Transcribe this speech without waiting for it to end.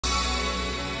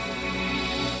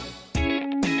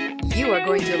You are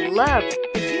going to love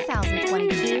the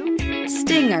 2022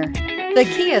 Stinger. The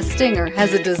Kia Stinger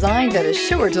has a design that is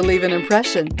sure to leave an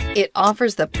impression. It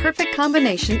offers the perfect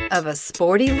combination of a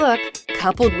sporty look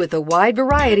coupled with a wide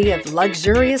variety of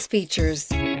luxurious features.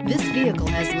 This vehicle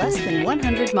has less than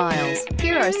 100 miles.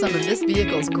 Here are some of this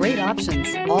vehicle's great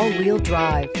options: all-wheel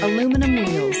drive, aluminum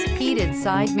wheels, heated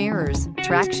side mirrors,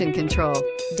 traction control,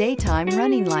 daytime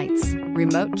running lights,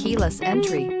 remote keyless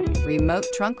entry, remote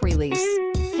trunk release,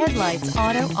 headlights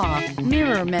auto-off,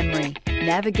 mirror memory,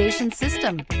 navigation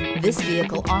system. This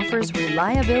vehicle offers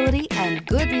reliability and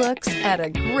good looks at a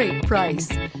great price.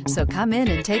 So come in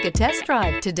and take a test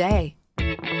drive today.